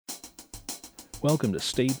Welcome to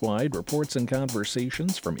Statewide Reports and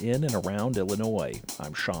Conversations from in and around Illinois.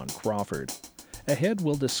 I'm Sean Crawford. Ahead,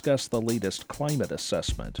 we'll discuss the latest climate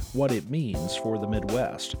assessment, what it means for the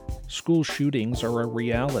Midwest. School shootings are a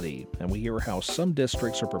reality, and we hear how some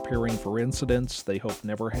districts are preparing for incidents they hope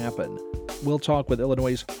never happen. We'll talk with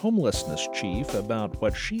Illinois' homelessness chief about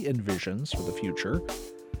what she envisions for the future.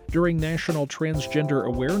 During National Transgender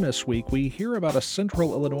Awareness Week, we hear about a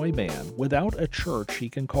central Illinois man without a church he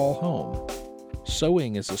can call home.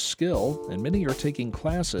 Sewing is a skill, and many are taking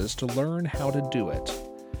classes to learn how to do it.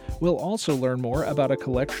 We'll also learn more about a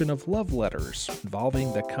collection of love letters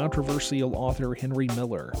involving the controversial author Henry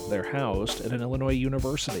Miller. They're housed at an Illinois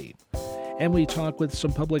university. And we talk with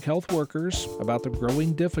some public health workers about the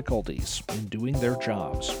growing difficulties in doing their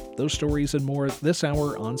jobs. Those stories and more this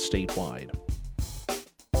hour on Statewide.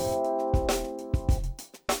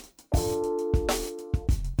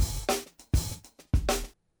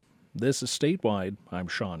 This is Statewide. I'm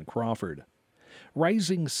Sean Crawford.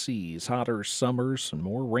 Rising seas, hotter summers, and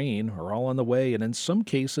more rain are all on the way, and in some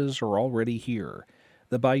cases are already here.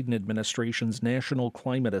 The Biden administration's National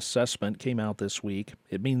Climate Assessment came out this week.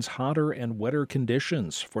 It means hotter and wetter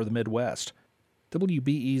conditions for the Midwest.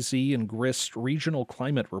 WBEZ and GRIST regional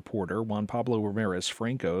climate reporter Juan Pablo Ramirez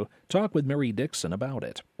Franco talked with Mary Dixon about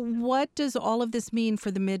it. What does all of this mean for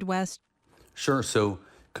the Midwest? Sure. So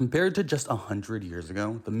compared to just 100 years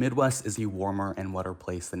ago, the Midwest is a warmer and wetter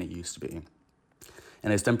place than it used to be.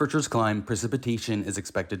 And as temperatures climb, precipitation is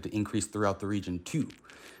expected to increase throughout the region too,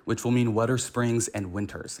 which will mean wetter springs and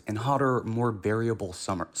winters and hotter, more variable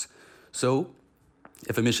summers. So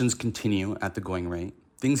if emissions continue at the going rate,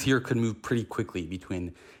 things here could move pretty quickly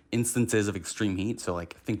between instances of extreme heat, so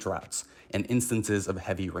like think droughts, and instances of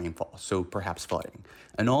heavy rainfall, so perhaps flooding.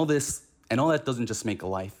 And all that doesn't just make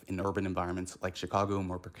life in urban environments like Chicago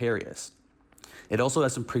more precarious. It also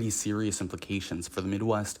has some pretty serious implications for the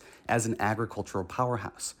Midwest as an agricultural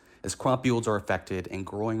powerhouse, as crop yields are affected and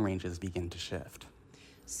growing ranges begin to shift.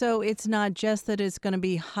 So it's not just that it's going to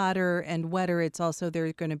be hotter and wetter, it's also there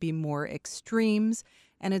are going to be more extremes,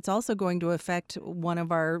 and it's also going to affect one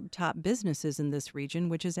of our top businesses in this region,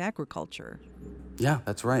 which is agriculture. Yeah,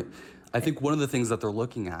 that's right. I think one of the things that they're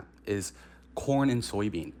looking at is corn and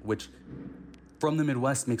soybean, which from the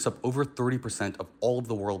Midwest makes up over 30% of all of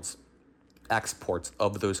the world's exports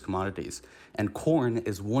of those commodities. And corn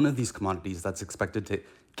is one of these commodities that's expected to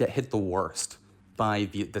get hit the worst by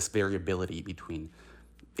this variability between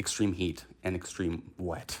extreme heat and extreme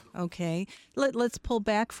wet. Okay. Let's pull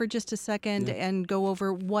back for just a second and go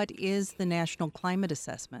over what is the National Climate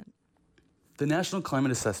Assessment. The National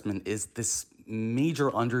Climate Assessment is this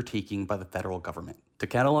major undertaking by the federal government to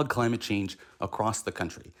catalog climate change across the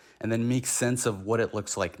country and then make sense of what it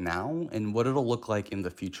looks like now and what it'll look like in the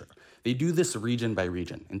future. They do this region by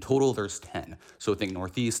region. In total, there's 10. So think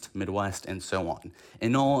Northeast, Midwest, and so on.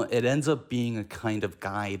 In all, it ends up being a kind of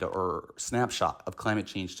guide or snapshot of climate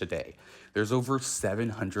change today. There's over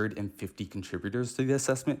 750 contributors to the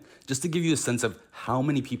assessment, just to give you a sense of how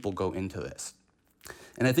many people go into this.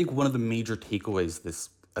 And I think one of the major takeaways this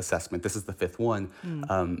assessment, this is the fifth one,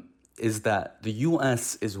 is that the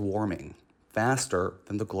U.S. is warming faster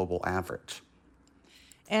than the global average.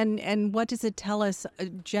 And what does it tell us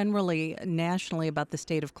generally, nationally, about the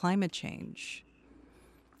state of climate change?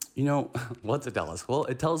 You know, what's it tell us? Well,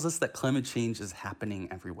 it tells us that climate change is happening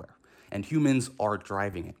everywhere, and humans are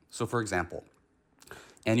driving it. So, for example,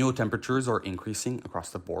 annual temperatures are increasing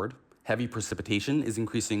across the board, heavy precipitation is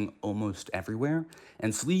increasing almost everywhere,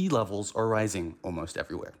 and sea levels are rising almost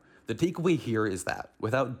everywhere. The takeaway here is that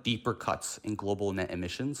without deeper cuts in global net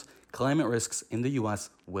emissions, climate risks in the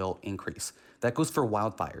U.S. will increase. That goes for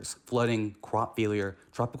wildfires, flooding, crop failure,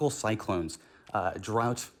 tropical cyclones,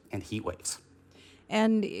 drought, and heat waves.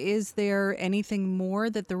 And is there anything more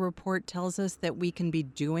that the report tells us that we can be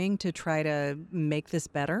doing to try to make this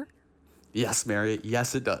better? Yes, Mary,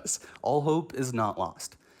 yes it does. All hope is not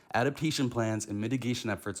lost. Adaptation plans and mitigation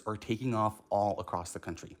efforts are taking off all across the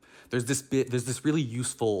country. There's this really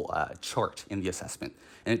useful chart in the assessment,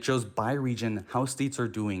 and it shows by region how states are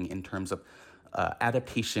doing in terms of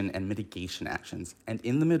adaptation and mitigation actions. And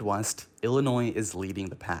in the Midwest, Illinois is leading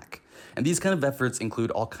the pack. And these kind of efforts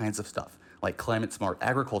include all kinds of stuff, like climate-smart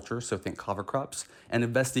agriculture, so think cover crops, and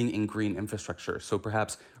investing in green infrastructure, so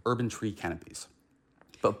perhaps urban tree canopies.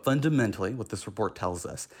 But fundamentally, what this report tells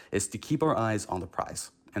us is to keep our eyes on the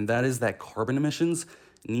prize, and that is that carbon emissions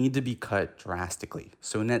need to be cut drastically,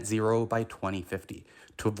 so net zero by 2050,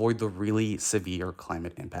 to avoid the really severe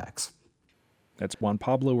climate impacts. That's Juan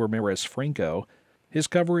Pablo Ramirez Franco. His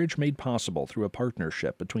coverage made possible through a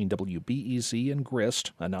partnership between WBEZ and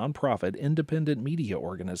GRIST, a nonprofit independent media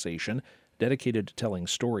organization dedicated to telling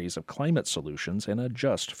stories of climate solutions and a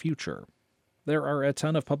just future. There are a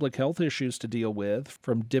ton of public health issues to deal with,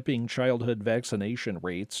 from dipping childhood vaccination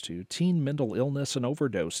rates to teen mental illness and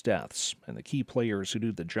overdose deaths, and the key players who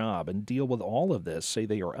do the job and deal with all of this say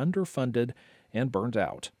they are underfunded and burned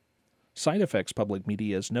out. Side Effects Public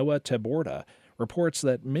Media's Noah Taborda reports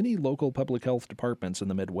that many local public health departments in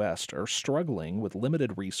the Midwest are struggling with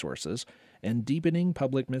limited resources and deepening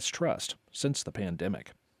public mistrust since the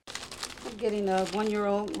pandemic. Getting a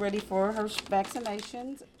 1-year-old ready for her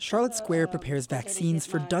vaccinations. Charlotte Square prepares vaccines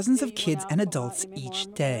for dozens of kids and adults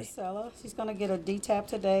each day. She's going to get a DTaP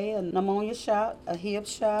today, a pneumonia shot, a Hib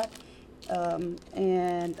shot, and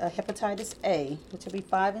a hepatitis A, which will be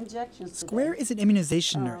 5 injections today. Square is an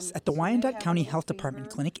immunization nurse at the Wyandotte County Health Department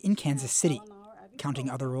clinic in Kansas City. Counting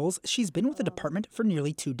other roles, she's been with the department for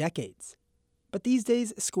nearly 2 decades. But these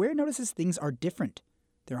days, Square notices things are different.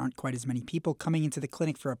 There aren't quite as many people coming into the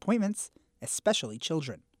clinic for appointments, especially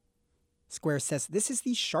children. Square says this is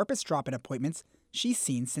the sharpest drop in appointments she's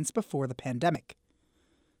seen since before the pandemic.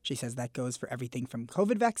 She says that goes for everything from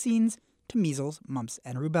COVID vaccines to measles, mumps,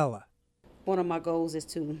 and rubella. One of my goals is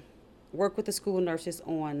to work with the school nurses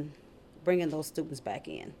on bringing those students back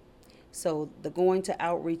in. So the going to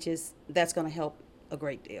outreaches, that's going to help a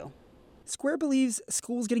great deal. Square believes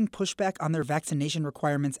schools getting pushback on their vaccination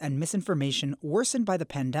requirements and misinformation worsened by the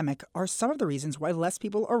pandemic are some of the reasons why less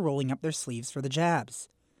people are rolling up their sleeves for the jabs.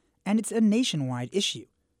 And it's a nationwide issue.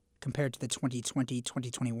 Compared to the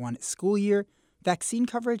 2020-2021 school year, vaccine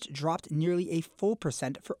coverage dropped nearly a full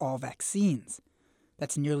 % for all vaccines.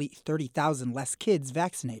 That's nearly 30,000 less kids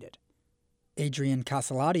vaccinated. Adrienne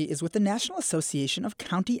Casalati is with the National Association of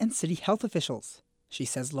County and City Health Officials. She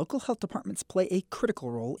says local health departments play a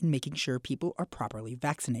critical role in making sure people are properly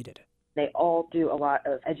vaccinated. They all do a lot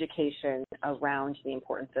of education around the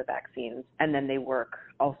importance of vaccines, and then they work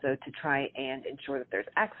also to try and ensure that there's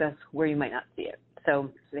access where you might not see it. So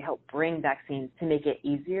they help bring vaccines to make it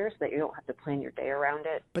easier so that you don't have to plan your day around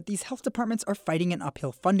it. But these health departments are fighting an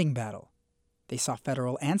uphill funding battle. They saw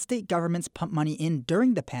federal and state governments pump money in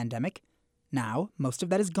during the pandemic. Now, most of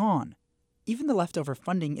that is gone. Even the leftover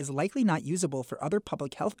funding is likely not usable for other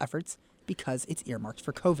public health efforts because it's earmarked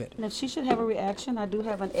for COVID. And if she should have a reaction, I do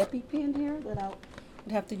have an EpiPen here that I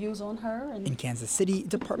would have to use on her. In Kansas City,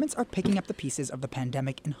 departments are picking up the pieces of the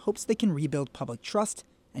pandemic in hopes they can rebuild public trust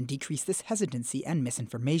and decrease this hesitancy and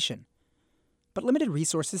misinformation. But limited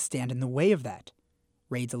resources stand in the way of that.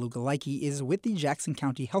 Ray DeLuca is with the Jackson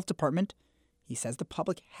County Health Department. He says the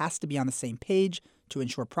public has to be on the same page to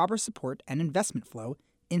ensure proper support and investment flow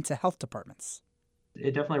into health departments.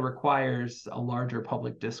 It definitely requires a larger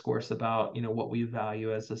public discourse about, what we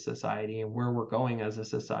value as a society and where we're going as a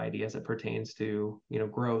society as it pertains to,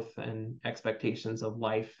 growth and expectations of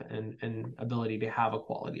life and ability to have a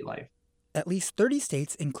quality life. At least 30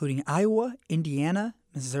 states, including Iowa, Indiana,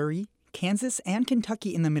 Missouri, Kansas, and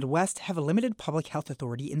Kentucky in the Midwest, have a limited public health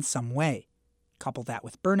authority in some way. Couple that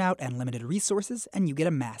with burnout and limited resources, and you get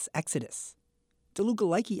a mass exodus.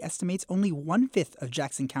 DeLuca estimates only 1/5 of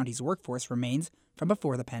Jackson County's workforce remains from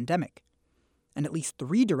before the pandemic. And at least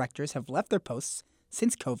 3 directors have left their posts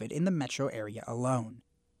since COVID in the metro area alone.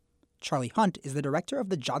 Charlie Hunt is the director of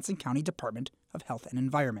the Johnson County Department of Health and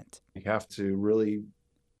Environment. We have to really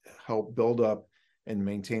help build up and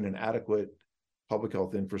maintain an adequate public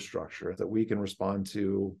health infrastructure that we can respond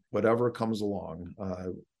to whatever comes along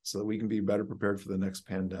so that we can be better prepared for the next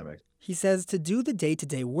pandemic. He says to do the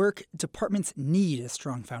day-to-day work, departments need a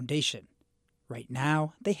strong foundation. Right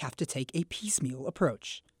now, they have to take a piecemeal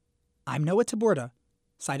approach. I'm Noah Taborda,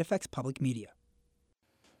 Side Effects Public Media.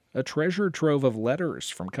 A treasure trove of letters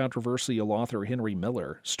from controversial author Henry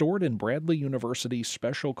Miller, stored in Bradley University's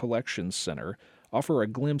Special Collections Center, offer a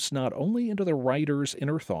glimpse not only into the writer's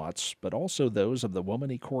inner thoughts, but also those of the woman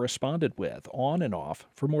he corresponded with on and off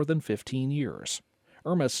for more than 15 years.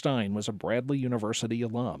 Irma Stein was a Bradley University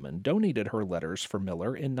alum and donated her letters for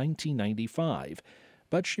Miller in 1995,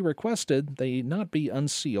 but she requested they not be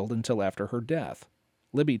unsealed until after her death.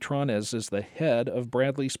 Libby Trones is the head of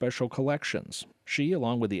Bradley Special Collections. She,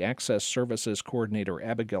 along with the Access Services Coordinator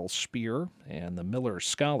Abigail Spear and the Miller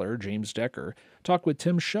scholar James Decker, talked with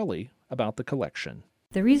Tim Shelley about the collection.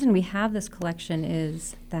 The reason we have this collection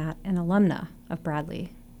is that an alumna of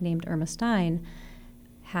Bradley named Irma Stein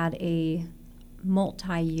had a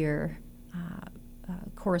multi-year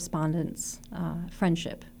correspondence,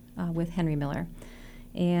 friendship with Henry Miller.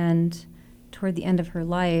 And toward the end of her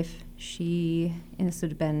life, and this would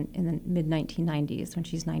have been in the mid-1990s when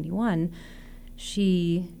she's 91,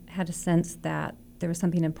 she had a sense that there was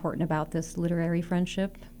something important about this literary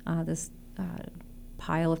friendship, this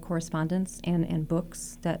pile of correspondence and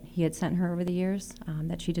books that he had sent her over the years,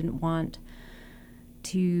 that she didn't want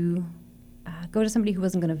to go to somebody who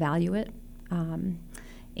wasn't going to value it.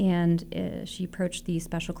 And she approached the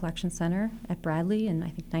Special Collection Center at Bradley in, I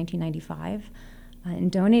think, 1995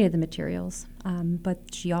 and donated the materials.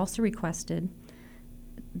 But she also requested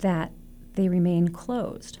that they remain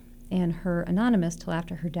closed and her anonymous till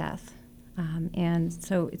after her death. And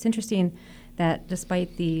so it's interesting that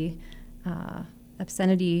despite the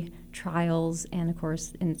obscenity trials and, of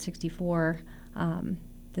course, in '64,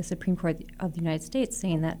 the Supreme Court of the United States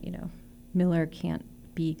saying that, Miller can't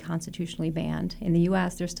be constitutionally banned. In the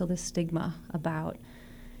U.S., there's still this stigma about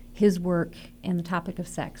his work and the topic of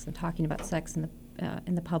sex and talking about sex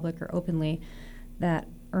in the public or openly that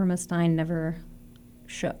Irma Stein never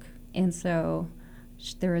shook. And so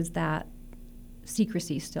there is that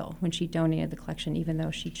secrecy still when she donated the collection, even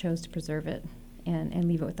though she chose to preserve it and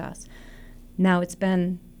leave it with us. Now it's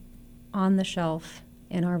been on the shelf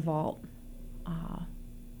in our vault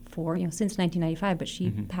for since 1995, but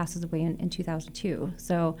she passes away in 2002.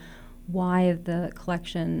 So why the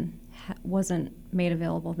collection wasn't made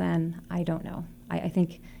available then, I don't know. I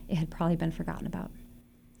think it had probably been forgotten about.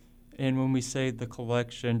 And when we say the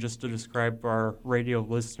collection, just to describe our radio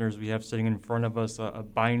listeners, we have sitting in front of us a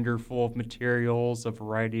binder full of materials, a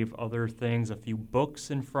variety of other things, a few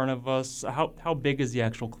books in front of us. How big is the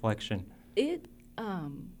actual collection?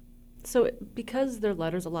 Because they're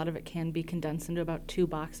letters, a lot of it can be condensed into about 2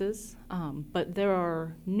 boxes. But there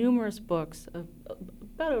are numerous books,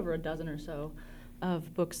 about over a dozen or so,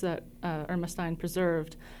 of books that Irma Stein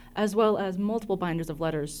preserved, as well as multiple binders of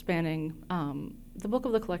letters spanning. The bulk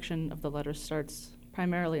of the collection of the letters starts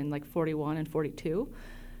primarily in 41 and 42.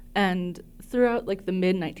 And throughout the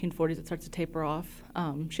mid-1940s, it starts to taper off.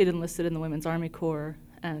 She had enlisted in the Women's Army Corps,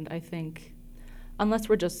 and I think, unless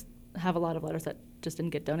we just have a lot of letters that just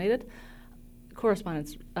didn't get donated,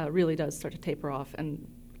 correspondence really does start to taper off. And,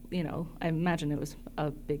 I imagine it was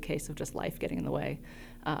a big case of just life getting in the way.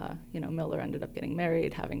 Miller ended up getting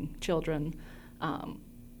married, having children,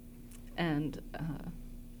 and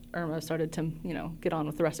Irma started to, get on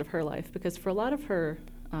with the rest of her life, because for a lot of her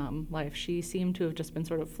life, she seemed to have just been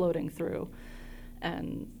sort of floating through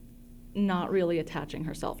and not really attaching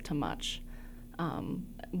herself to much.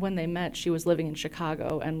 When they met, she was living in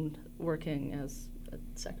Chicago and working as a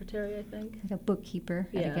secretary, I think. Like a bookkeeper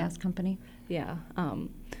at a gas company. Yeah.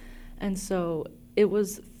 And so it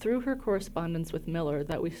was through her correspondence with Miller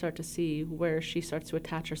that we start to see where she starts to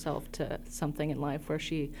attach herself to something in life, where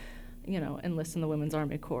she, enlists in the Women's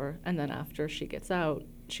Army Corps. And then after she gets out,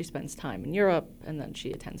 she spends time in Europe, and then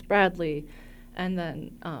she attends Bradley. And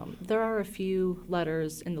then there are a few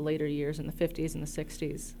letters in the later years, in the 50s and the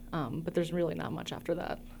 60s, but there's really not much after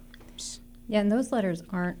that. Yeah, and those letters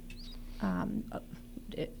aren't,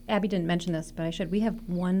 Abby didn't mention this, but I should. We have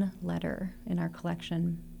one letter in our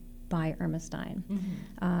collection by Irma Stein,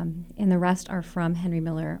 and the rest are from Henry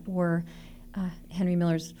Miller or Henry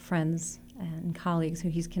Miller's friends and colleagues who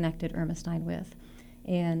he's connected Irma Stein with.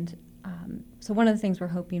 And so one of the things we're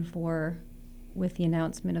hoping for with the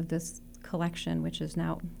announcement of this collection, which is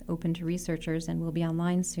now open to researchers and will be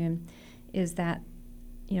online soon, is that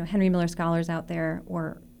Henry Miller scholars out there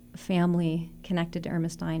or family connected to Irma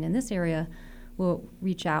Stein in this area will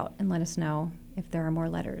reach out and let us know if there are more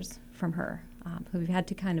letters from her. We've had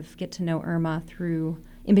to kind of get to know Irma through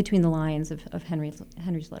in between the lines of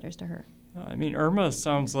Henry's letters to her. Irma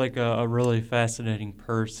sounds like a really fascinating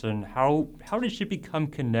person. How did she become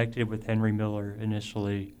connected with Henry Miller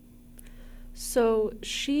initially? So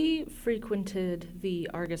she frequented the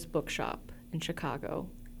Argus bookshop in Chicago,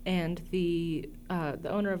 and the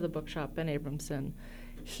owner of the bookshop, Ben Abramson,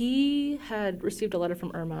 he had received a letter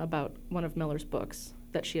from Irma about one of Miller's books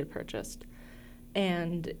that she had purchased.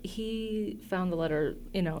 And he found the letter,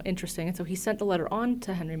 interesting, and so he sent the letter on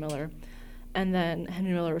to Henry Miller, and then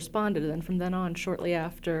Henry Miller responded, and then from then on, shortly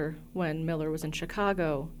after, when Miller was in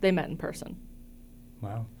Chicago, they met in person.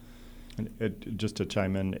 Wow. And just to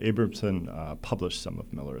chime in, Abramson published some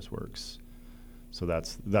of Miller's works, so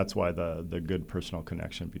that's why the good personal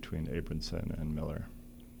connection between Abramson and Miller.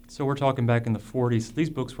 So we're talking back in the 40s. These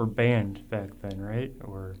books were banned back then, right?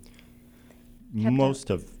 Or most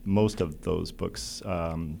of those books.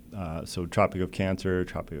 So Tropic of Cancer,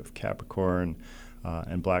 Tropic of Capricorn,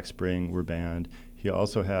 and Black Spring were banned. He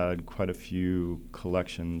also had quite a few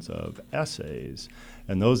collections of essays,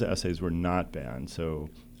 and those essays were not banned. So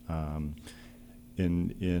in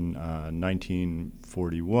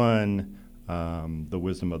 1941, The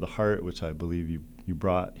Wisdom of the Heart, which I believe you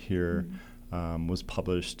brought here, was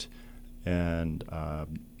published and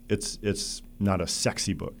it's not a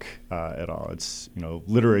sexy book at all. It's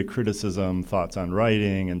literary criticism, thoughts on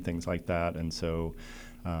writing, and things like that. And so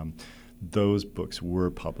those books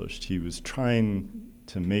were published. He was trying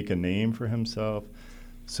to make a name for himself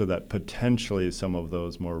so that potentially some of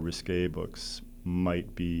those more risque books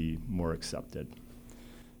might be more accepted.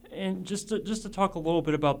 And just to talk a little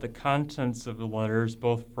bit about the contents of the letters,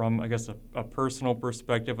 both from, I guess, a personal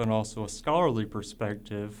perspective and also a scholarly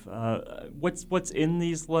perspective, what's in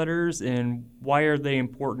these letters and why are they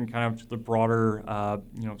important kind of to the broader,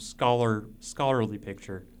 scholarly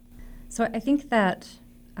picture? So I think that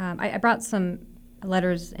I brought some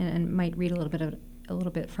letters and might read a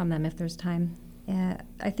little bit from them if there's time.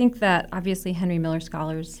 I think that obviously Henry Miller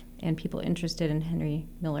scholars and people interested in Henry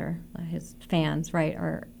Miller, his fans, right,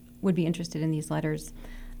 would be interested in these letters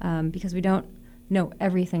because we don't know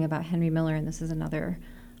everything about Henry Miller, and this is another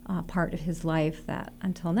part of his life that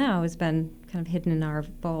until now has been kind of hidden in our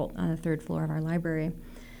vault on the third floor of our library.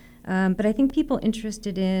 But I think people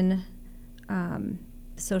interested in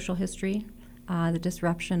social history, the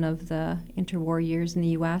disruption of the interwar years in the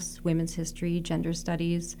U.S., women's history, gender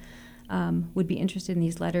studies, would be interested in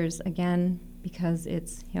these letters, again, because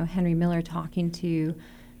it's Henry Miller talking to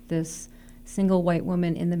this single white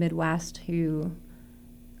woman in the Midwest who,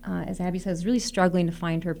 as Abby says, is really struggling to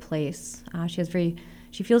find her place.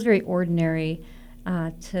 She feels very ordinary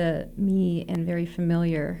to me and very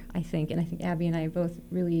familiar, I think. And I think Abby and I both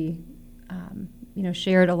really,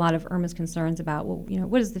 shared a lot of Irma's concerns about,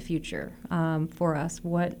 what is the future for us?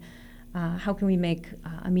 How can we make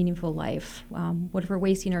a meaningful life? What if we're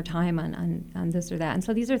wasting our time on this or that? And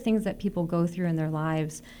so these are things that people go through in their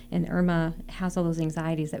lives, and Irma has all those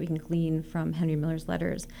anxieties that we can glean from Henry Miller's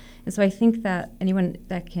letters. And so I think that anyone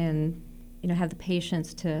that can, have the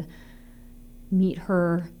patience to meet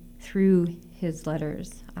her through his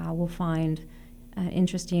letters will find an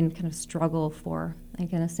interesting kind of struggle for,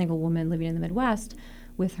 again, a single woman living in the Midwest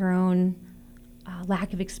with her own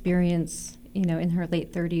lack of experience in her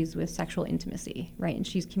late 30s with sexual intimacy, right? And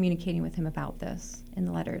she's communicating with him about this in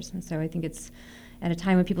the letters. And so I think it's at a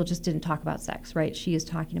time when people just didn't talk about sex, right? She is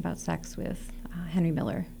talking about sex with Henry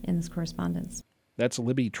Miller in this correspondence. That's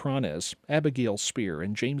Libby Trones, Abigail Spear,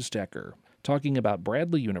 and James Decker talking about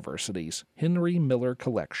Bradley University's Henry Miller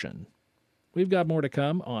Collection. We've got more to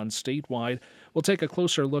come on Statewide. We'll take a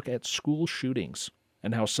closer look at school shootings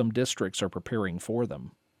and how some districts are preparing for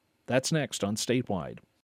them. That's next on Statewide.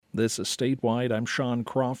 This is Statewide. I'm Sean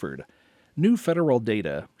Crawford. New federal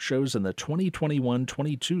data shows in the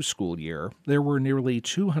 2021-22 school year, there were nearly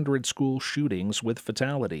 200 school shootings with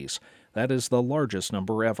fatalities. That is the largest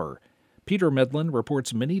number ever. Peter Medlin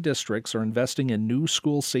reports many districts are investing in new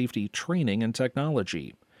school safety training and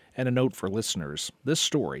technology. And a note for listeners, this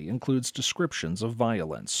story includes descriptions of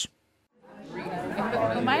violence.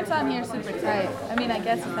 Mine's on here super tight. I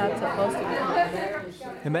guess if that's supposed to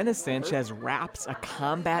be. Jimenez Sanchez wraps a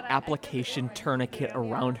combat application tourniquet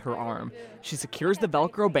around her arm. She secures the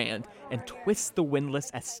Velcro band and twists the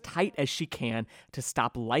windlass as tight as she can to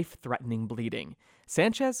stop life-threatening bleeding.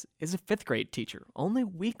 Sanchez is a 5th grade teacher, only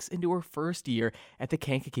weeks into her first year at the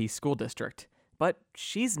Kankakee School District. But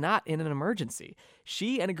she's not in an emergency.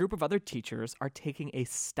 She and a group of other teachers are taking a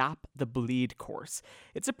Stop the Bleed course.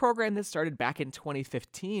 It's a program that started back in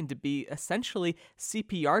 2015 to be essentially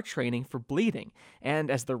CPR training for bleeding. And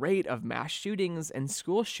as the rate of mass shootings and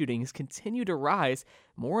school shootings continue to rise,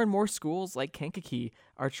 more and more schools like Kankakee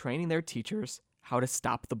are training their teachers how to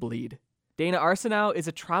stop the bleed. Dana Arsenault is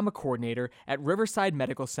a trauma coordinator at Riverside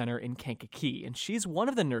Medical Center in Kankakee, and she's one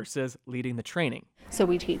of the nurses leading the training. So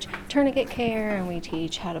we teach tourniquet care, and we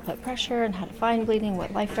teach how to put pressure and how to find bleeding,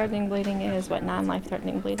 what life-threatening bleeding is, what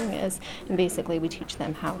non-life-threatening bleeding is, and basically we teach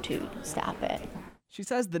them how to stop it. She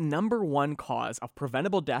says the number one cause of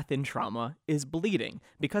preventable death in trauma is bleeding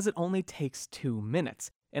because it only takes 2 minutes.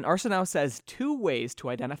 And Arsenault says 2 ways to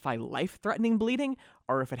identify life-threatening bleeding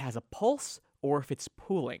are if it has a pulse or if it's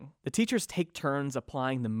pooling. The teachers take turns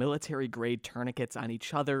applying the military-grade tourniquets on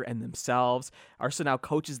each other and themselves. Arsenault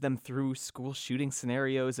coaches them through school shooting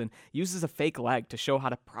scenarios and uses a fake leg to show how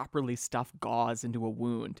to properly stuff gauze into a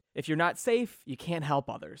wound. If you're not safe, you can't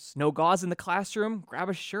help others. No gauze in the classroom? Grab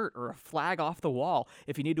a shirt or a flag off the wall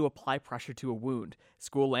if you need to apply pressure to a wound.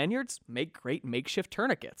 School lanyards make great makeshift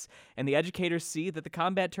tourniquets. And the educators see that the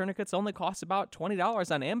combat tourniquets only cost about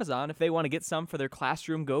 $20 on Amazon if they want to get some for their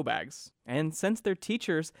classroom go bags. And since they're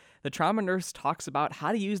teachers, the trauma nurse talks about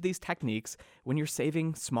how to use these techniques when you're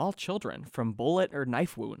saving small children from bullet or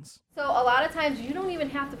knife wounds. So a lot of times you don't even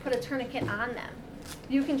have to put a tourniquet on them.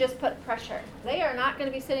 you can just put pressure. They are not going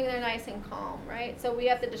to be sitting there nice and calm, right? So we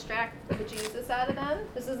have to distract the bejesus out of them.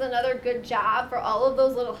 This is another good job for all of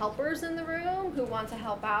those little helpers in the room who want to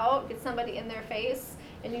help out. Get somebody in their face,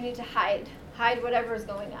 and you need to hide whatever is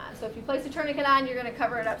going on. So if you place a tourniquet on, you're going to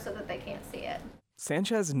cover it up so that they can't see it.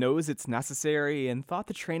 Sanchez knows it's necessary and thought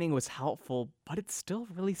the training was helpful, but it's still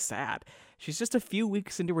really sad. She's just a few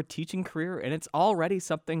weeks into her teaching career, and it's already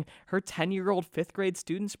something her 10-year-old fifth grade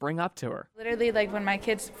students bring up to her. Literally, like, when my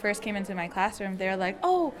kids first came into my classroom, they were like,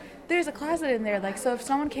 oh, there's a closet in there. Like, so if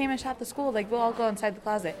someone came and shot the school, like, we'll all go inside the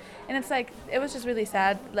closet. And it's like, it was just really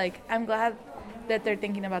sad. Like, I'm glad that they're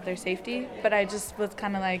thinking about their safety, but I just was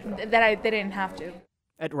kind of like, they didn't have to.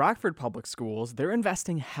 At Rockford Public Schools, they're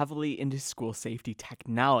investing heavily into school safety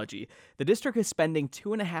technology. The district is spending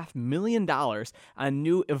 $2.5 million on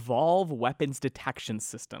new Evolve weapons detection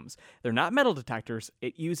systems. They're not metal detectors.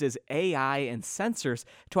 It uses AI and sensors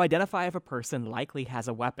to identify if a person likely has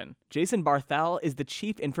a weapon. Jason Barthel is the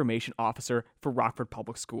Chief Information Officer for Rockford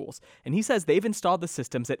Public Schools, and he says they've installed the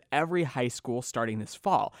systems at every high school starting this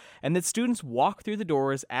fall, and that students walk through the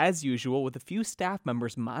doors as usual with a few staff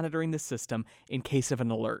members monitoring the system in case of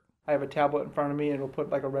an alert. I have a tablet in front of me and it'll put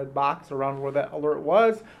like a red box around where that alert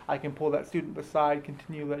was. I can pull that student aside,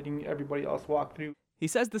 continue letting everybody else walk through. He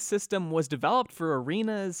says the system was developed for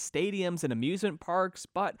arenas, stadiums, and amusement parks,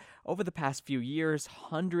 but over the past few years,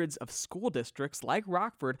 hundreds of school districts like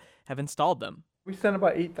Rockford have installed them. We send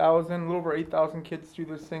about 8,000, a little over 8,000 kids through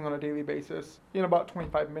this thing on a daily basis in about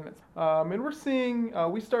 25 minutes. And we're seeing,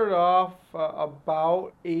 we started off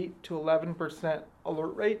about 8 to 11%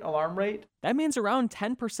 alarm rate. That means around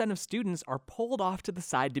 10% of students are pulled off to the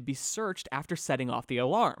side to be searched after setting off the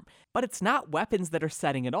alarm. But it's not weapons that are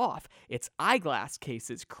setting it off. It's eyeglass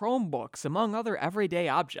cases, Chromebooks, among other everyday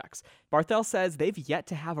objects. Barthel says they've yet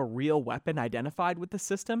to have a real weapon identified with the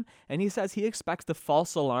system, and he says he expects the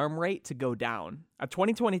false alarm rate to go down. A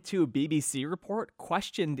 2022 BBC report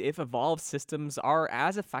questioned if Evolve systems are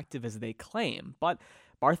as effective as they claim, but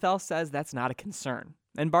Barthel says that's not a concern.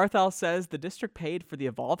 And Barthel says the district paid for the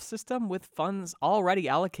Evolve system with funds already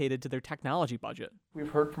allocated to their technology budget. We've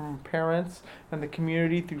heard from parents and the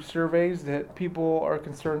community through surveys that people are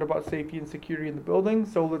concerned about safety and security in the building.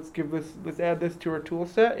 So let's add this to our tool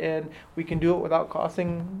set, and we can do it without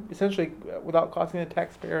costing the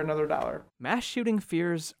taxpayer another dollar. Mass shooting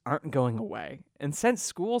fears aren't going away. And since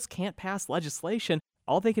schools can't pass legislation,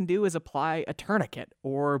 all they can do is apply a tourniquet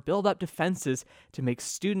or build up defenses to make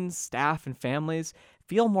students, staff, and families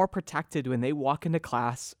feel more protected when they walk into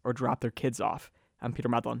class or drop their kids off. I'm Peter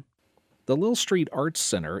Medlin. The Lill Street Arts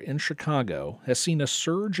Center in Chicago has seen a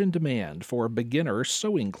surge in demand for beginner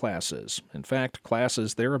sewing classes. In fact,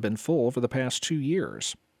 classes there have been full for the past 2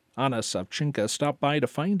 years. Anna Savchenko stopped by to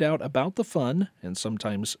find out about the fun and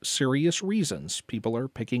sometimes serious reasons people are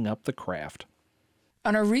picking up the craft.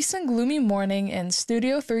 On a recent gloomy morning in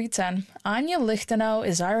Studio 310, Anya Lichtenau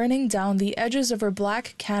is ironing down the edges of her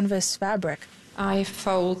black canvas fabric. I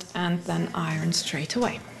fold and then iron straight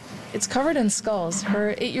away. It's covered in skulls.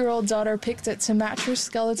 Her 8-year-old daughter picked it to match her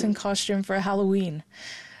skeleton costume for Halloween.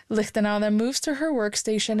 Lichtenau then moves to her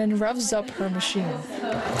workstation and revs up her machine.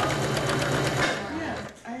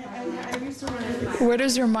 Where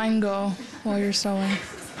does your mind go while you're sewing?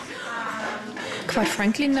 Quite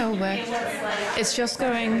frankly, nowhere. It's just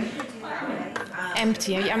going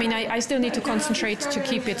empty. I mean, I still need to concentrate to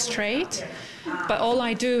keep it straight, but all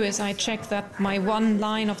I do is I check that my one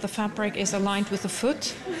line of the fabric is aligned with the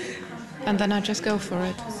foot, and then I just go for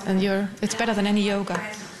it. And it's better than any yoga.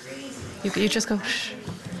 You just go shh.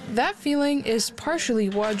 That feeling is partially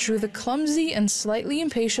what drew the clumsy and slightly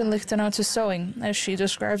impatient Lichtenau to sewing. As she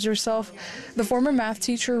describes herself, the former math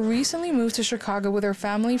teacher recently moved to Chicago with her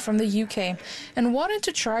family from the UK and wanted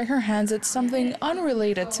to try her hands at something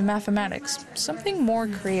unrelated to mathematics, something more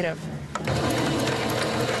creative.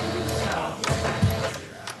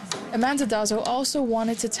 Amanda Dazzo also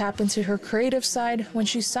wanted to tap into her creative side when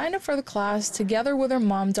she signed up for the class together with her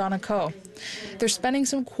mom, Donna Coe. They're spending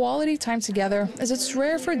some quality time together, as it's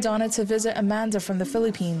rare for Donna to visit Amanda from the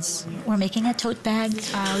Philippines. We're making a tote bag.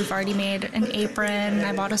 We've already made an apron.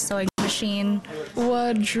 I bought a sewing machine.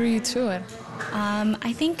 What drew you to it?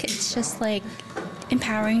 I think it's just like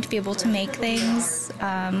empowering to be able to make things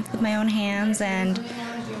with my own hands, and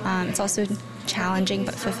it's also challenging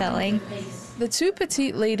but fulfilling. The two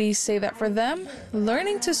petite ladies say that for them,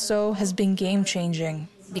 learning to sew has been game-changing.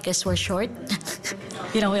 Because we're short,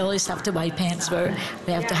 we always have to buy pants where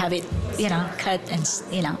we have to have it, cut and,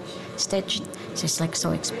 stitched. It's just like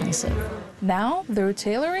so expensive. Now they're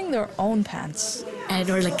tailoring their own pants. And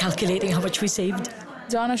we're calculating how much we saved.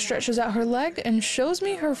 Donna stretches out her leg and shows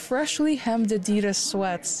me her freshly hemmed Adidas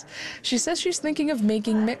sweats. She says she's thinking of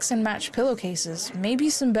making mix and match pillowcases, maybe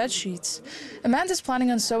some bed sheets. Amanda's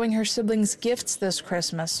planning on sewing her siblings gifts this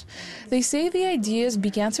Christmas. They say the ideas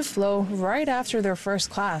began to flow right after their first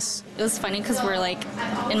class. It was funny because we're like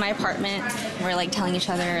in my apartment, we're like telling each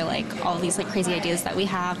other like all these like crazy ideas that we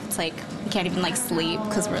have. It's like we can't even like sleep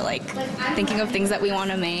because we're like thinking of things that we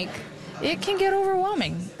want to make. It can get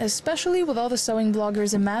overwhelming, especially with all the sewing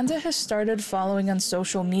bloggers Amanda has started following on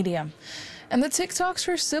social media. And the TikToks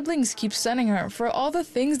her siblings keep sending her for all the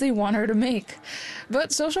things they want her to make.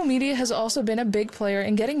 But social media has also been a big player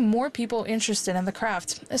in getting more people interested in the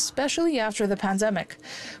craft, especially after the pandemic.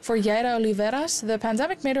 For Yaira Oliveras, the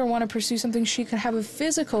pandemic made her want to pursue something she could have a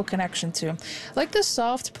physical connection to, like the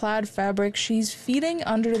soft plaid fabric she's feeding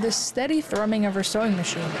under the steady thrumming of her sewing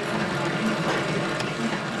machine.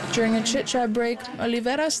 During a chit-chat break,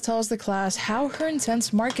 Oliveras tells the class how her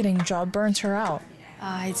intense marketing job burnt her out.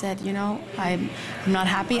 I said, I'm not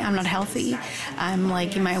happy, I'm not healthy, I'm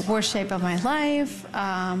like in my worst shape of my life,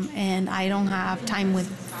 and I don't have time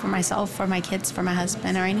for myself, for my kids, for my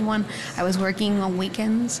husband or anyone. I was working on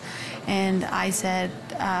weekends, and I said,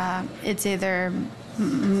 it's either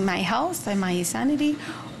my health and my sanity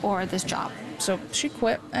or this job. So she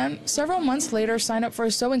quit, and several months later signed up for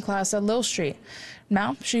a sewing class at Lil Street.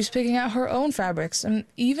 Now she's picking out her own fabrics and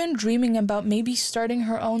even dreaming about maybe starting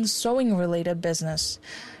her own sewing-related business.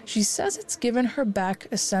 She says it's given her back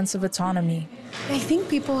a sense of autonomy. I think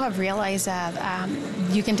people have realized that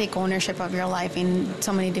you can take ownership of your life in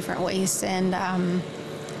so many different ways, and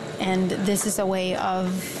this is a way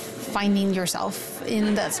of finding yourself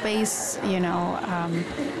in that space,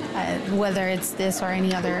 whether it's this or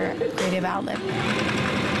any other creative outlet.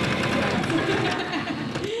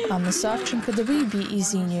 On the Savchenko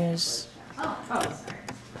BEZ News.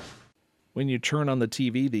 When you turn on the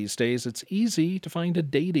TV these days, it's easy to find a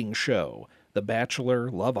dating show. The Bachelor,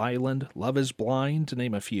 Love Island, Love is Blind, to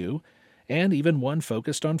name a few, and even one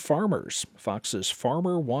focused on farmers. Fox's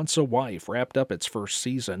Farmer Wants a Wife wrapped up its first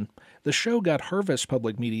season. The show got Harvest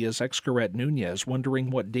Public Media's Excaret Nunez wondering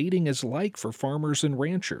what dating is like for farmers and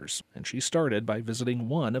ranchers, and she started by visiting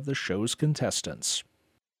one of the show's contestants.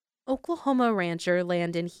 Oklahoma rancher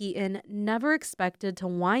Landon Heaton never expected to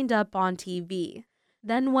wind up on TV.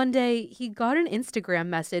 Then one day, he got an Instagram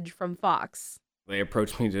message from Fox. They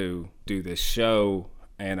approached me to do this show,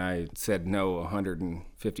 and I said no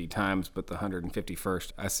 150 times, but the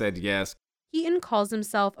 151st, I said yes. Heaton calls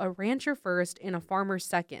himself a rancher first and a farmer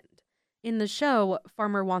second. In the show,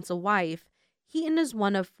 Farmer Wants a Wife, Heaton is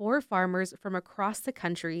one of 4 farmers from across the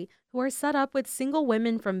country who are set up with single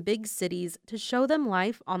women from big cities to show them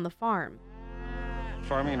life on the farm.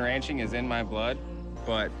 Farming and ranching is in my blood,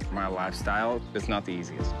 but my lifestyle is not the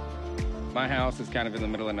easiest. My house is kind of in the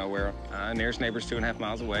middle of nowhere. Nearest neighbor's 2.5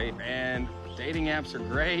 miles away, and dating apps are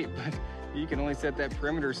great, but you can only set that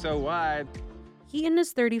perimeter so wide. Heaton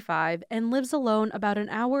is 35 and lives alone about an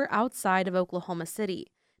hour outside of Oklahoma City,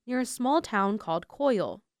 near a small town called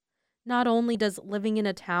Coyle. Not only does living in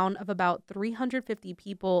a town of about 350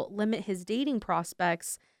 people limit his dating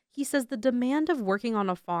prospects, he says the demand of working on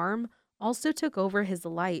a farm also took over his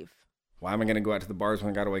life. Why am I going to go out to the bars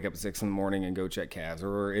when I got to wake up at 6 in the morning and go check calves?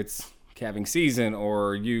 Or it's calving season,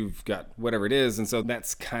 or you've got whatever it is. And so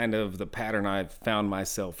that's kind of the pattern I've found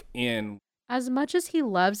myself in. As much as he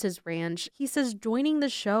loves his ranch, he says joining the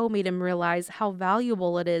show made him realize how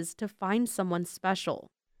valuable it is to find someone special.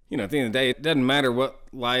 At the end of the day, it doesn't matter what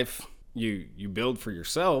life you build for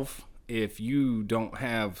yourself. If you don't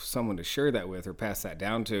have someone to share that with or pass that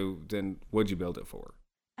down to, then what'd you build it for?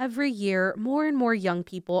 Every year, more and more young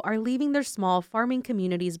people are leaving their small farming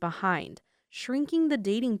communities behind, shrinking the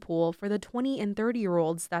dating pool for the 20 and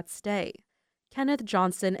 30-year-olds that stay. Kenneth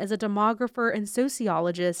Johnson is a demographer and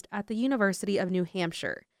sociologist at the University of New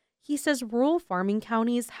Hampshire. He says rural farming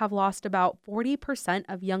counties have lost about 40%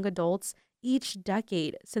 of young adults each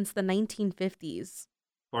decade since the 1950s.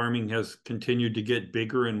 Farming has continued to get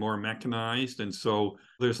bigger and more mechanized, and so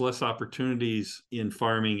there's less opportunities in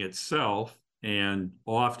farming itself. And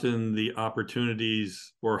often the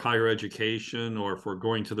opportunities for higher education or for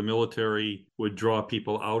going to the military would draw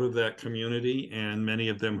people out of that community, and many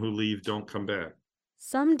of them who leave don't come back.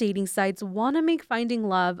 Some dating sites want to make finding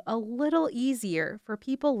love a little easier for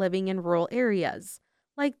people living in rural areas,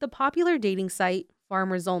 like the popular dating site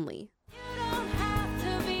Farmers Only.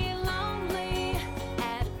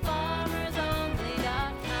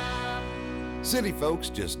 City folks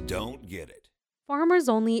just don't get it. Farmers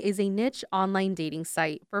Only is a niche online dating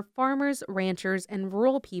site for farmers, ranchers, and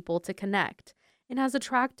rural people to connect. and has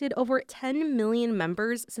attracted over 10 million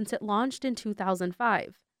members since it launched in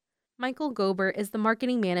 2005. Michael Gober is the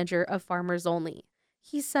marketing manager of Farmers Only.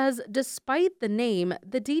 He says despite the name,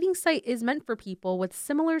 the dating site is meant for people with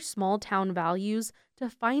similar small-town values to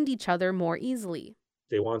find each other more easily.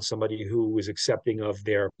 They want somebody who is accepting of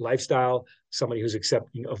their lifestyle, somebody who's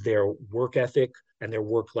accepting of their work ethic and their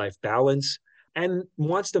work-life balance, and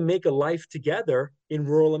wants to make a life together in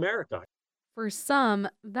rural America. For some,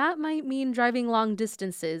 that might mean driving long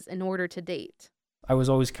distances in order to date. I was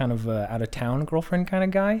always kind of a out-of-town girlfriend kind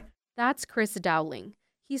of guy. That's Chris Dowling.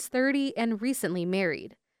 He's 30 and recently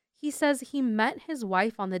married. He says he met his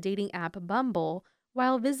wife on the dating app Bumble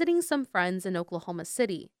while visiting some friends in Oklahoma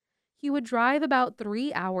City. He would drive about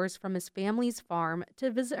 3 hours from his family's farm to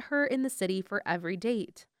visit her in the city for every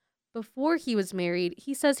date. Before he was married,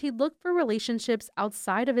 he says he'd looked for relationships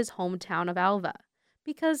outside of his hometown of Alva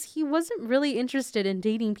because he wasn't really interested in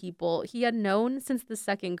dating people he had known since the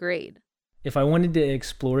 2nd grade. If I wanted to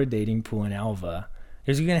explore a dating pool in Alva,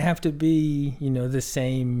 there's going to have to be, the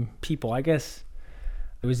same people. I guess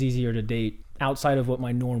it was easier to date outside of what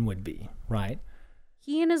my norm would be, right?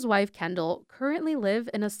 He and his wife, Kendall, currently live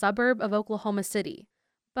in a suburb of Oklahoma City,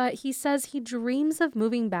 but he says he dreams of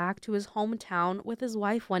moving back to his hometown with his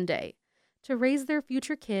wife one day to raise their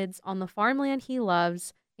future kids on the farmland he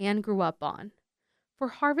loves and grew up on. For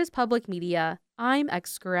Harvest Public Media, I'm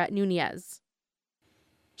Excaret Nunez.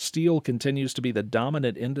 Steel continues to be the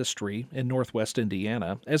dominant industry in northwest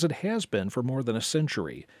Indiana, as it has been for more than a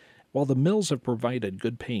century. While the mills have provided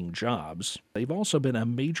good-paying jobs, they've also been a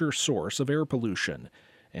major source of air pollution.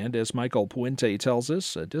 And as Michael Puente tells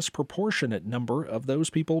us, a disproportionate number of those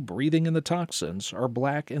people breathing in the toxins are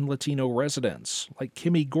Black and Latino residents, like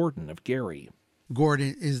Kimmy Gordon of Gary.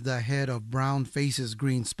 Gordon is the head of Brown Faces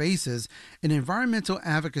Green Spaces, an environmental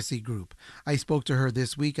advocacy group. I spoke to her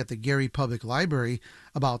this week at the Gary Public Library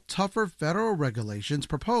about tougher federal regulations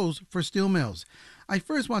proposed for steel mills. I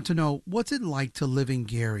first want to know, what's it like to live in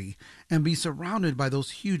Gary and be surrounded by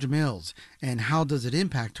those huge mills, and how does it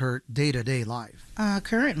impact her day-to-day life?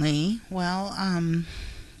 Currently,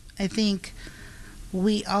 I think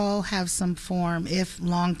we all have some form, if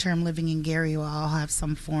long-term living in Gary, we'll all have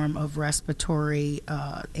some form of respiratory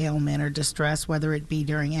ailment or distress, whether it be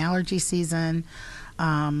during allergy season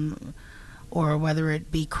or whether it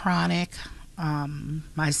be chronic.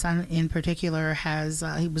 My son in particular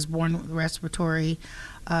he was born with respiratory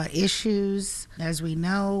issues. As we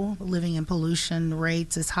know, living in pollution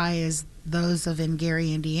rates as high as those of in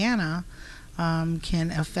Gary, Indiana,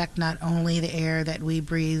 can affect not only the air that we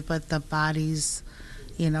breathe, but the bodies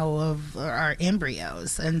of our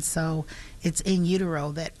embryos. And so it's in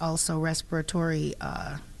utero that also respiratory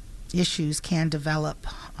issues can develop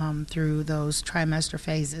through those trimester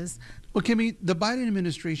phases. Well, Kimmy, the Biden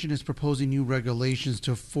administration is proposing new regulations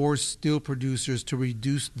to force steel producers to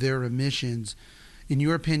reduce their emissions. In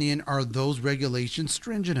your opinion, are those regulations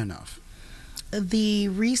stringent enough? The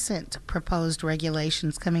recent proposed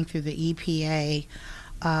regulations coming through the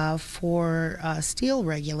EPA for steel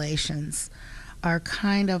regulations are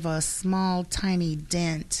kind of a small, tiny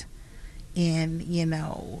dent in,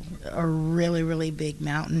 a really, really big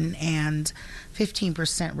mountain. And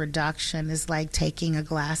 15% reduction is like taking a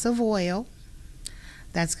glass of oil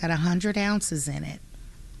that's got 100 ounces in it,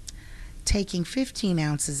 taking 15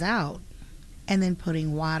 ounces out, and then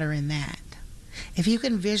putting water in that. If you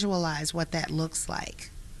can visualize what that looks like,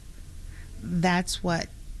 that's what,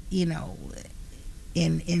 in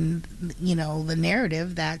the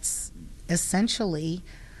narrative, that's essentially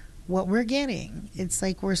what we're getting. It's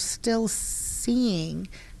like we're still seeing,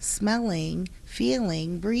 smelling,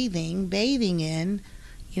 feeling, breathing, bathing in,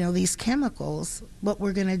 these chemicals, but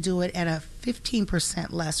we're going to do it at a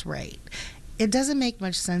 15% less rate. It doesn't make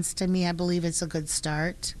much sense to me. I believe it's a good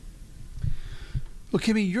start. Well,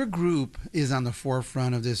 Kimmy, your group is on the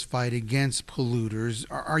forefront of this fight against polluters.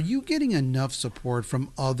 Are you getting enough support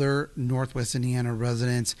from other Northwest Indiana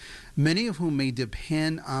residents, many of whom may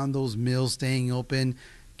depend on those mills staying open?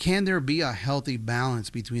 Can there be a healthy balance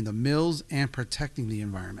between the mills and protecting the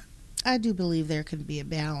environment? I do believe there can be a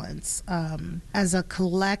balance. As a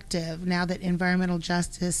collective, now that environmental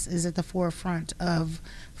justice is at the forefront of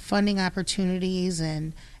funding opportunities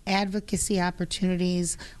and advocacy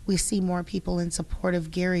opportunities, we see more people in support of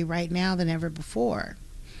Gary right now than ever before.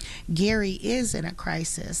 Gary is in a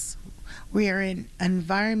crisis. We are an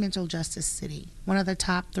environmental justice city, one of the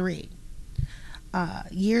top 3.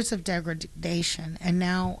 Years of degradation, and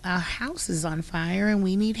now our house is on fire and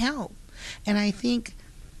we need help. And I think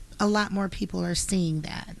a lot more people are seeing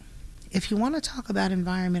that. If you want to talk about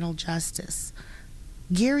environmental justice,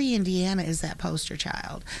 Gary, Indiana is that poster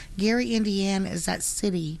child. Gary, Indiana is that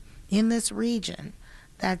city in this region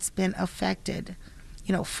that's been affected,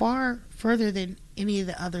 far further than any of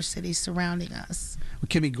the other cities surrounding us. Well,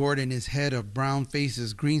 Kimmy Gordon is head of Brown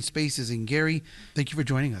Faces Green Spaces in Gary. Thank you for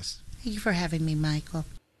joining us. Thank you for having me, Michael.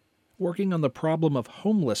 Working on the problem of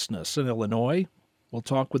homelessness in Illinois, we'll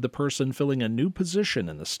talk with the person filling a new position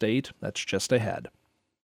in the state. That's just ahead.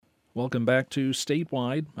 Welcome back to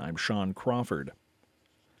Statewide. I'm Sean Crawford.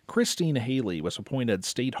 Christine Haley was appointed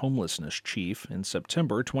state homelessness chief in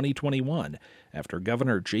September 2021 after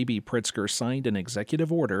Governor J.B. Pritzker signed an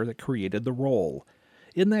executive order that created the role.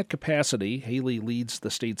 In that capacity, Haley leads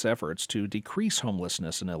the state's efforts to decrease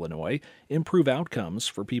homelessness in Illinois, improve outcomes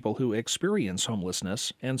for people who experience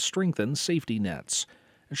homelessness, and strengthen safety nets.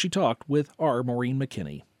 She talked with our Maureen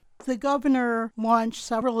McKinney. The governor launched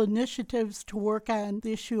several initiatives to work on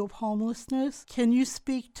the issue of homelessness. Can you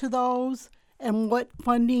speak to those and what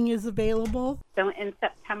funding is available? So in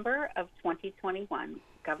September of 2021,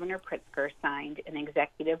 Governor Pritzker signed an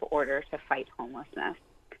executive order to fight homelessness.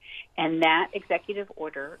 And that executive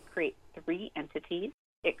order creates 3 entities.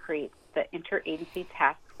 It creates the Interagency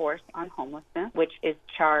Task Force on Homelessness, which is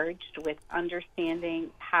charged with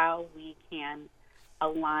understanding how we can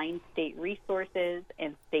align state resources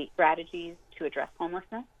and state strategies to address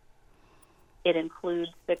homelessness. It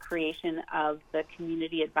includes the creation of the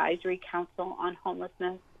Community Advisory Council on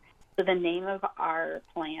Homelessness. So the name of our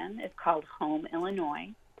plan is called Home Illinois,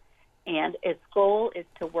 and its goal is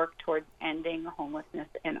to work towards ending homelessness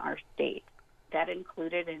in our state. That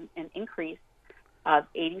included an increase of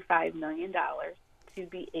 $85 million to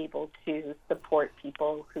be able to support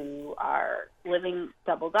people who are living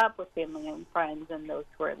doubled up with family and friends and those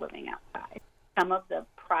who are living outside. Some of the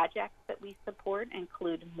projects that we support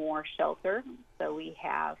include more shelter. So we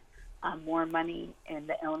have more money in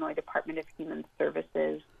the Illinois Department of Human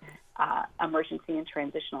Services emergency and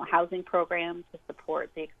transitional housing program to support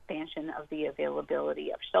the expansion of the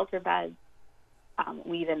availability of shelter beds.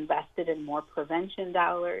 We've invested in more prevention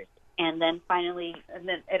dollars. And then finally,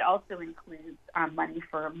 it also includes money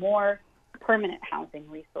for more permanent housing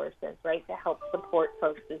resources, right, to help support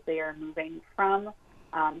folks as they are moving from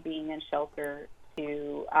being in shelter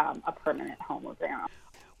to a permanent home of their own.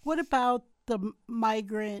 What about the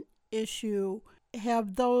migrant issue?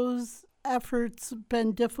 Have those efforts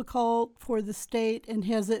been difficult for the state, and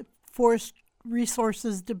has it forced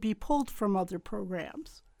resources to be pulled from other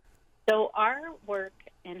programs? So our work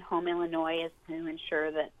in Home Illinois is to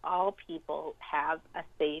ensure that all people have a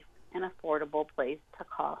safe and affordable place to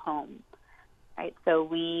call home, right? So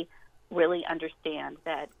we really understand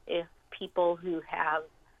that if people who have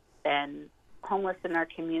been homeless in our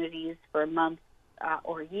communities for months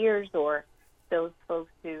or years, or those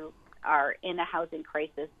folks who are in a housing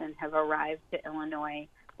crisis and have arrived to Illinois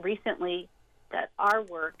recently, that our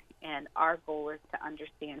work and our goal is to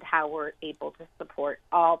understand how we're able to support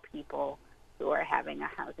all people who are having a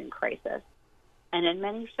housing crisis. And in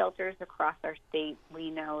many shelters across our state,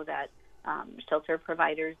 we know that shelter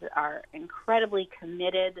providers are incredibly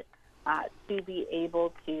committed to be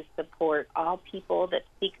able to support all people that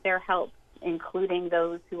seek their help, including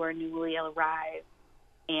those who are newly arrived,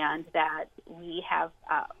 and that we have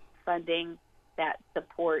funding that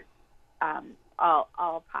supports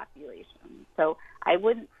all populations. So I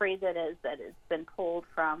wouldn't phrase it as that it's been pulled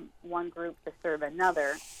from one group to serve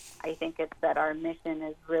another. I think it's that our mission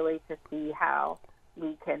is really to see how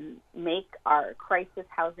we can make our crisis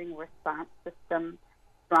housing response system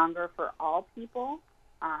stronger for all people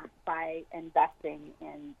by investing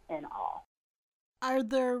in all. Are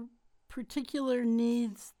there particular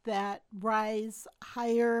needs that rise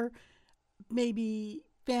higher, maybe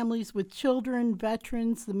families with children,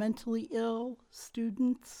 veterans, the mentally ill,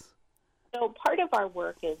 students? So part of our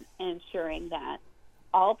work is ensuring that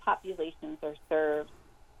all populations are served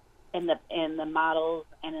in the models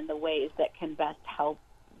and in the ways that can best help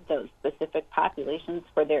those specific populations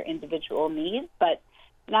for their individual needs, but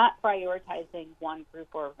not prioritizing one group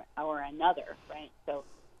or another, right? So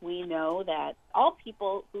we know that all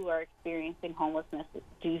people who are experiencing homelessness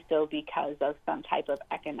do so because of some type of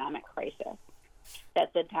economic crisis.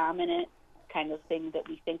 That the dominant kind of thing that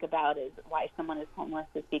we think about is why someone is homeless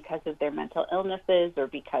is because of their mental illnesses or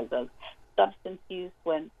because of substance use,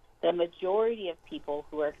 when the majority of people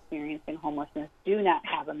who are experiencing homelessness do not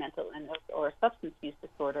have a mental illness or a substance use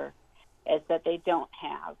disorder, is that they don't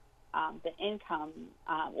have the income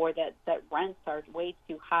or that rents are way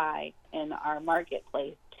too high in our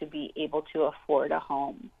marketplace to be able to afford a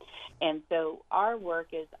home. And so our work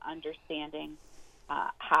is understanding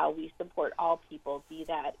how we support all people, be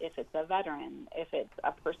that if it's a veteran, if it's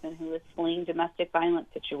a person who is fleeing domestic violence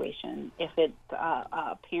situation, if it's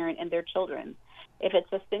a parent and their children, if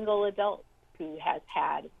it's a single adult who has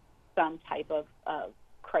had some type of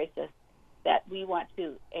crisis, that we want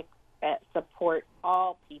to support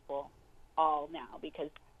all people, all now, because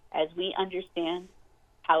as we understand,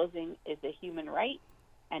 housing is a human right,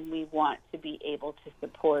 and we want to be able to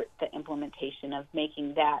support the implementation of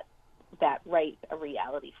making that right a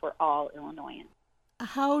reality for all Illinoisans.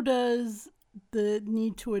 How does the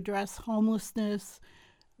need to address homelessness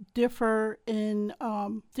differ in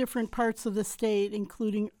different parts of the state,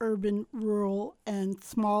 including urban, rural, and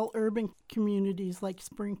small urban communities like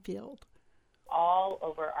Springfield? All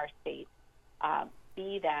over our state,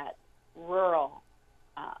 be that rural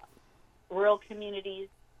communities,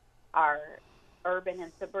 our urban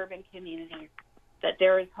and suburban communities, that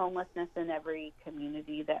there is homelessness in every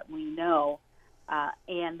community that we know,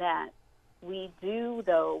 and that we do,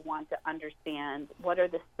 though, want to understand what are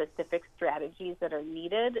the specific strategies that are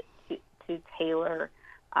needed to tailor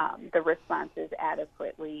the responses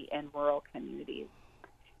adequately in rural communities.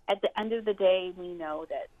 At the end of the day, we know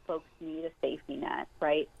that folks need a safety net,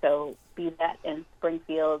 right? So be that in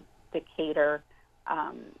Springfield, Decatur,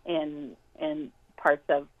 in parts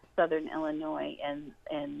of southern Illinois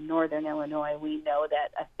and northern Illinois, we know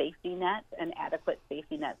that a safety net, an adequate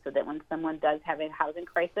safety net, so that when someone does have a housing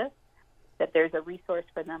crisis, that there's a resource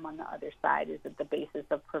for them on the other side, is at the basis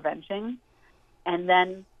of prevention. And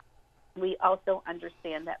then we also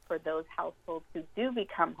understand that for those households who do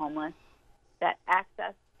become homeless, that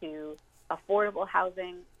access to affordable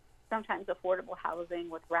housing, sometimes affordable housing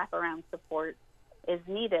with wraparound support, is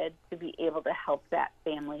needed to be able to help that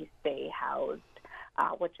family stay housed,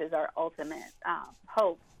 which is our ultimate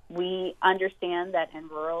hope. We understand that in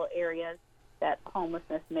rural areas that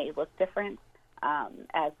homelessness may look different,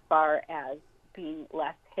 as far as being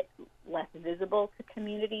less visible to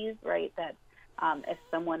communities, right? That if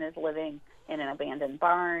someone is living in an abandoned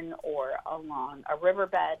barn or along a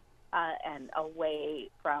riverbed and away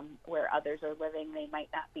from where others are living, they might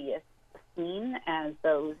not be as seen as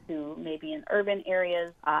those who may be in urban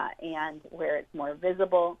areas and where it's more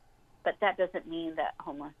visible. But that doesn't mean that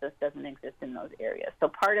homelessness doesn't exist in those areas. So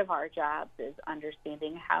part of our jobs is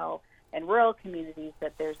understanding how in rural communities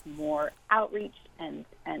that there's more outreach and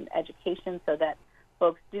education so that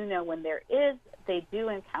folks do know when they do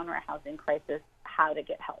encounter a housing crisis, how to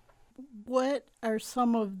get help. What are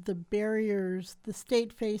some of the barriers the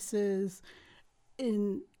state faces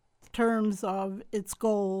in terms of its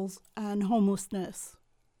goals on homelessness?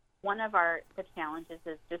 One of the challenges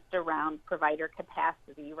is just around provider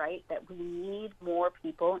capacity, right? That we need more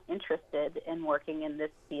people interested in working in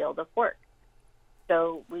this field of work.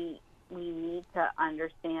 So we need to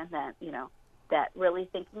understand that, that really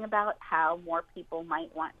thinking about how more people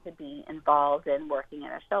might want to be involved in working in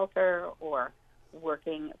a shelter or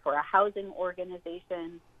working for a housing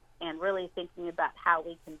organization, and really thinking about how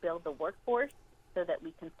we can build the workforce so that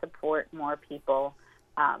we can support more people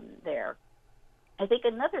there. I think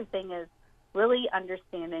another thing is really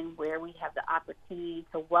understanding where we have the opportunity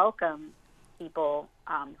to welcome people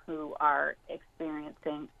who are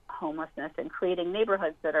experiencing homelessness and creating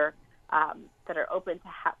neighborhoods that are open to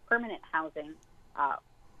permanent housing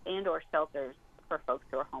and or shelters for folks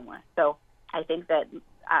who are homeless. So I think that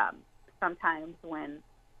sometimes when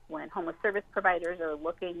homeless service providers are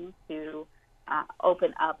looking to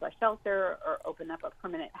open up a shelter or open up a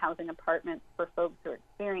permanent housing apartment for folks who are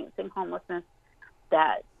experiencing homelessness,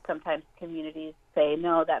 that sometimes communities say,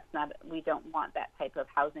 no, we don't want that type of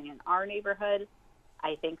housing in our neighborhood.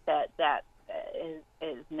 I think that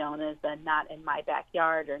is known as the not in my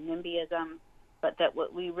backyard or NIMBYism, but that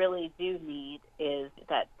what we really do need is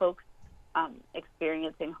that folks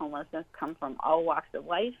experiencing homelessness come from all walks of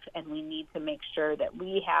life, and we need to make sure that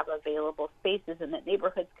we have available spaces and that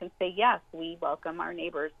neighborhoods can say, yes, we welcome our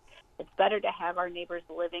neighbors. It's better to have our neighbors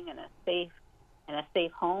living in a safe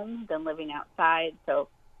home than living outside. So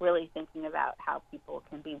really thinking about how people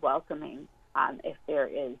can be welcoming if there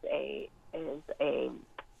is a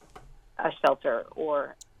shelter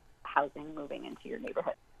or housing moving into your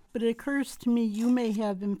neighborhood. But it occurs to me you may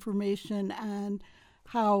have information on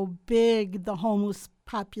how big the homeless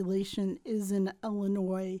population is in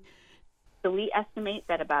Illinois. So we estimate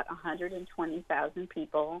that about 120,000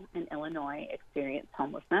 people in Illinois experience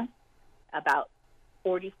homelessness. About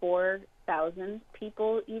 44,000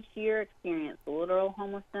 people each year experience literal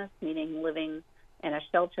homelessness, meaning living in a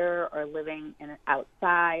shelter or living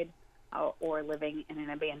outside or living in an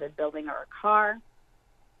abandoned building or a car.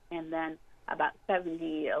 And then about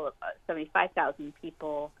 75,000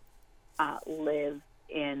 people live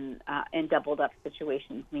in doubled up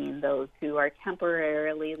situations, meaning those who are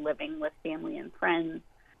temporarily living with family and friends.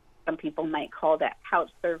 Some people might call that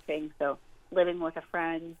couch surfing, so living with a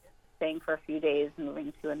friend, staying for a few days,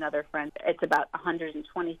 moving to another friend. It's about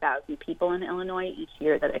 120,000 people in Illinois each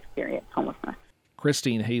year that experience homelessness.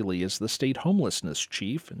 Christine Haley is the state homelessness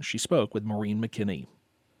chief, and she spoke with Maureen McKinney.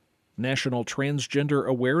 National Transgender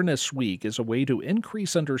Awareness Week is a way to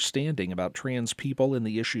increase understanding about trans people and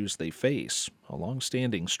the issues they face. A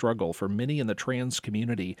long-standing struggle for many in the trans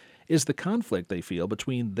community is the conflict they feel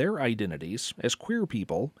between their identities as queer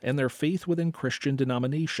people and their faith within Christian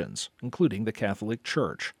denominations, including the Catholic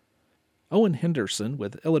Church. Owen Henderson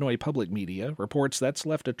with Illinois Public Media reports that's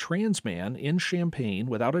left a trans man in Champaign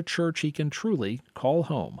without a church he can truly call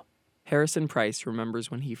home. Harrison Price remembers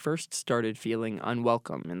when he first started feeling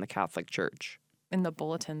unwelcome in the Catholic Church. In the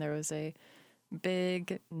bulletin, there was a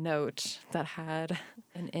big note that had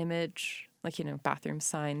an image, bathroom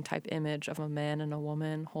sign type image of a man and a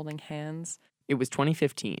woman holding hands. It was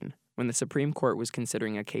 2015 when the Supreme Court was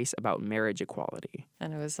considering a case about marriage equality.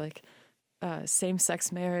 And it was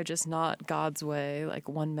same-sex marriage is not God's way.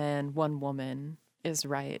 One man, one woman is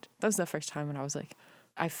right. That was the first time when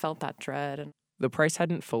I felt that dread. And though Price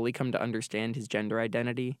hadn't fully come to understand his gender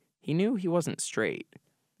identity, he knew he wasn't straight.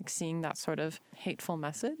 Seeing that sort of hateful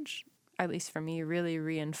message, at least for me, really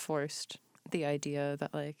reinforced the idea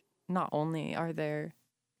that, not only are there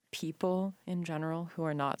people in general who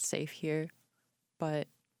are not safe here, but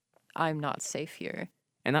I'm not safe here.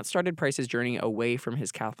 And that started Price's journey away from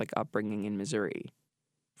his Catholic upbringing in Missouri.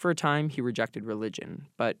 For a time, he rejected religion,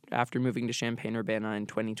 but after moving to Champaign-Urbana in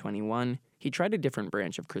 2021, he tried a different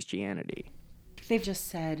branch of Christianity. They've just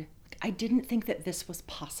said, I didn't think that this was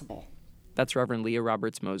possible. That's Reverend Leah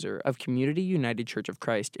Roberts-Moser of Community United Church of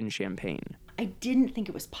Christ in Champaign. I didn't think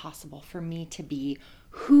it was possible for me to be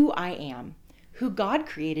who I am, who God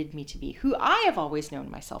created me to be, who I have always known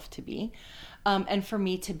myself to be, and for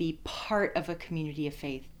me to be part of a community of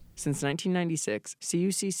faith. Since 1996,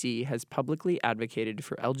 CUCC has publicly advocated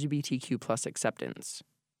for LGBTQ+ acceptance.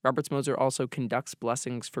 Roberts-Moser also conducts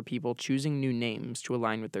blessings for people choosing new names to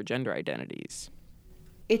align with their gender identities.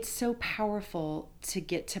 It's so powerful to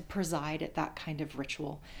get to preside at that kind of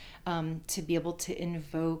ritual, to be able to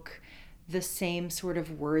invoke the same sort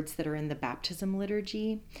of words that are in the baptism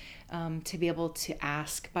liturgy, to be able to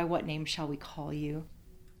ask, by what name shall we call you?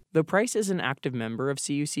 Though Price is an active member of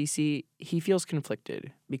CUCC, he feels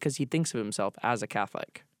conflicted because he thinks of himself as a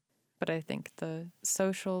Catholic. But I think the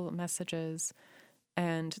social messages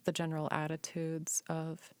and the general attitudes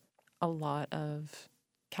of a lot of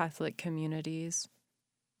Catholic communities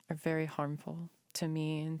are very harmful to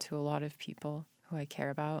me and to a lot of people who I care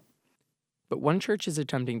about. But one church is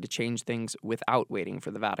attempting to change things without waiting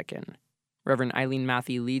for the Vatican. Reverend Eileen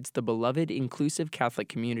Matthey leads the beloved inclusive Catholic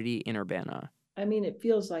community in Urbana. It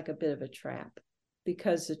feels like a bit of a trap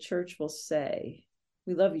because the church will say,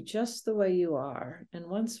 we love you just the way you are, and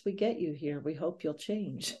once we get you here, we hope you'll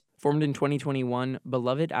change. Formed in 2021,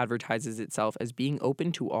 Beloved advertises itself as being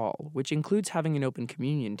open to all, which includes having an open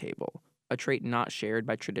communion table, a trait not shared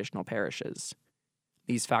by traditional parishes.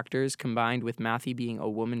 These factors, combined with Matthey being a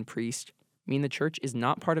woman priest, mean the church is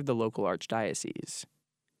not part of the local archdiocese.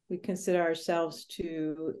 We consider ourselves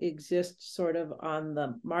to exist sort of on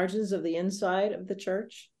the margins of the inside of the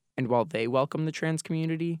church. And while they welcome the trans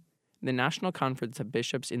community, the National Conference of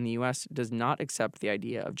Bishops in the U.S. does not accept the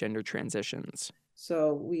idea of gender transitions.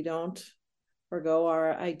 So we don't forgo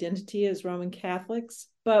our identity as Roman Catholics,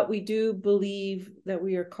 but we do believe that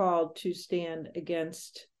we are called to stand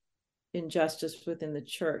against injustice within the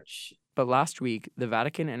church. But last week, the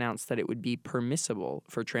Vatican announced that it would be permissible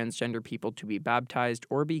for transgender people to be baptized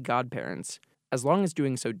or be godparents, as long as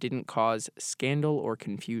doing so didn't cause scandal or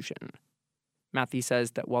confusion. Matthey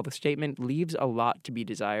says that while the statement leaves a lot to be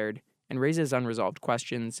desired and raises unresolved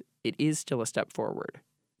questions, it is still a step forward.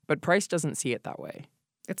 But Price doesn't see it that way.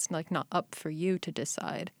 It's not up for you to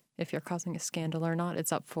decide if you're causing a scandal or not.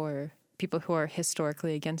 It's up for people who are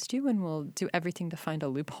historically against you and will do everything to find a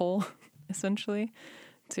loophole, essentially,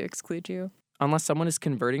 to exclude you. Unless someone is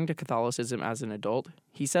converting to Catholicism as an adult,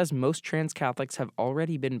 he says most trans Catholics have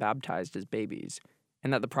already been baptized as babies,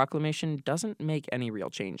 and that the proclamation doesn't make any real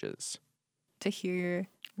changes. To hear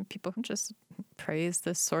people just praise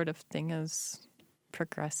this sort of thing as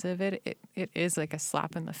progressive, it is like a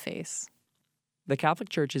slap in the face. The Catholic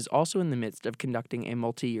Church is also in the midst of conducting a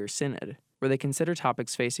multi-year synod, where they consider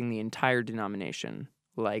topics facing the entire denomination,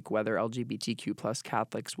 like whether LGBTQ+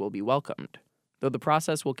 Catholics will be welcomed. Though the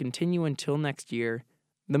process will continue until next year,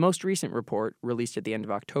 The most recent report, released at the end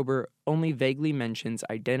of October, only vaguely mentions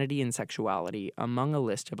identity and sexuality among a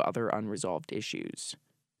list of other unresolved issues.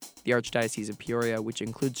 The Archdiocese of Peoria, which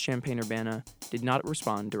includes Champaign-Urbana, did not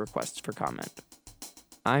respond to requests for comment.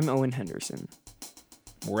 I'm Owen Henderson.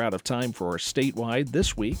 We're out of time for our Statewide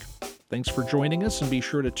this week. Thanks for joining us, and be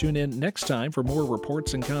sure to tune in next time for more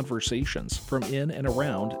reports and conversations from in and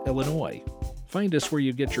around Illinois. Find us where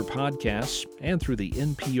you get your podcasts and through the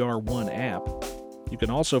NPR One app. You can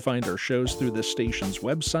also find our shows through this station's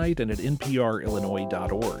website and at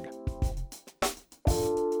nprillinois.org.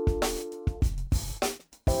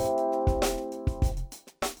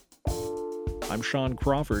 I'm Sean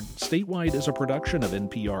Crawford. Statewide is a production of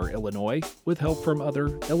NPR Illinois with help from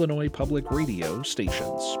other Illinois public radio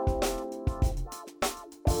stations.